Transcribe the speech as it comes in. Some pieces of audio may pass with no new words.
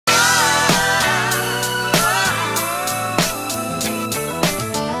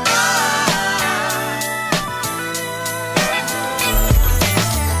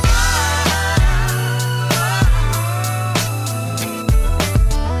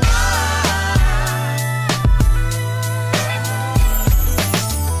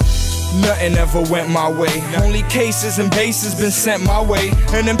nothing ever went my way. Only cases and bases been sent my way,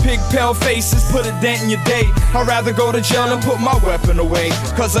 and them pig-pale faces put a dent in your day. I'd rather go to jail and put my weapon away,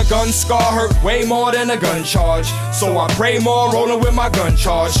 cause a gun scar hurt way more than a gun charge. So I pray more rolling with my gun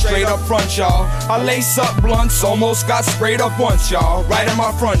charge. Straight up front, y'all. I lace up blunts, almost got sprayed up once, y'all. Right in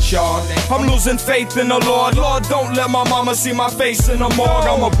my front yard. I'm losing faith in the Lord. Lord, don't let my mama see my face in the morgue.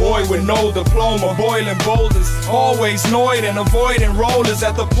 I'm a boy with no diploma, boiling boulders, always annoyed and avoiding rollers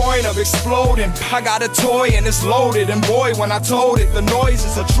at the point of exploding. I got a toy and it's loaded, and boy, when I told it, the noise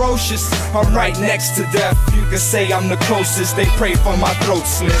is atrocious. I'm right next to death. You can say I'm the closest. They pray for my throat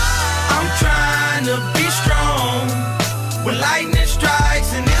slit. I'm trying to be strong when lightning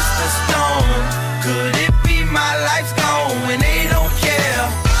strikes and it's the storm. Could it be my life's gone when they don't care?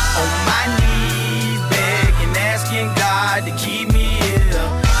 On my knees, begging, asking God to keep me here,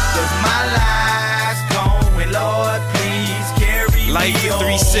 cause my life's gone. Lord, please carry me on. Life at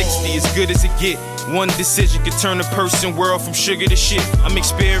 360, as good as it get. One decision could turn a person world from sugar to shit. I'm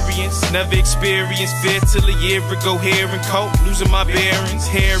experienced, never experienced fear till a year ago. Hair and coat, losing my bearings.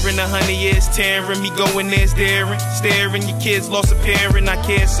 Hair in 100 years tearing me, going there staring. Staring, your kids lost a parent, I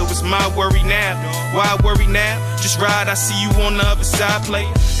care, so it's my worry now. Why worry now? Just ride, I see you on the other side, play.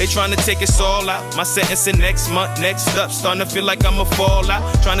 They trying to take us all out. My sentencing next month, next up. Starting to feel like I'ma fall out.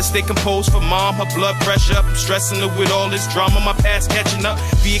 Trying to stay composed for mom, her blood pressure up. I'm stressing her with all this drama, my past catching up.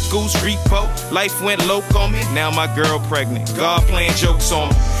 Vehicles, repo, life went low on me. Now my girl pregnant, God playing jokes on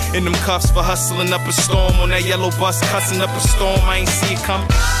me. In them cuffs for hustling up a storm. On that yellow bus, cussing up a storm, I ain't see it coming.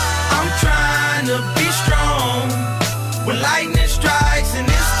 I'm trying to be strong when lightning strikes and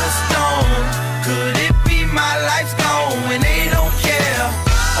it's the storm. Could it be my life's gone when they don't care?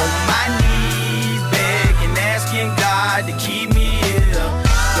 On my knees, begging, asking God to keep me here,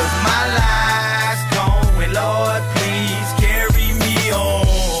 cause my life's gone. Lord, please carry me on.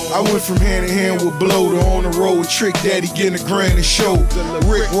 I went from hand in hand with Blow to on the road with Trick Daddy, getting a grand and show.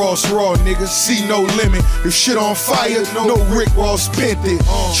 Rick Ross raw, niggas, see no limit. If shit on fire, no Rick Ross spent it.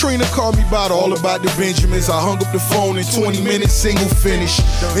 Trina called me about all about the Benjamins. I hung up the phone in 20 minutes, single finish.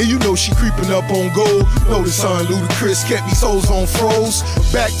 And you know she creeping up on gold. You know the son Ludacris kept these hoes on froze.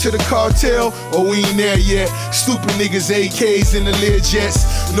 Back to the cartel, oh we ain't there yet. Stupid niggas, AKs in the Learjets.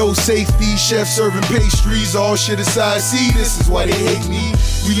 No safety, chef serving pastries, all shit aside. See, this is why they hate me.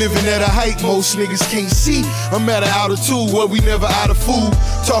 We living at a height most niggas can't see. I'm at an altitude where we never out of food.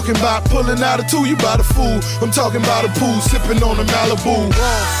 Talking about pulling out of two, you bout a fool. I'm talking about a pool, sipping on a Malibu.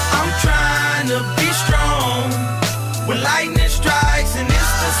 I'm trying to be strong when lightning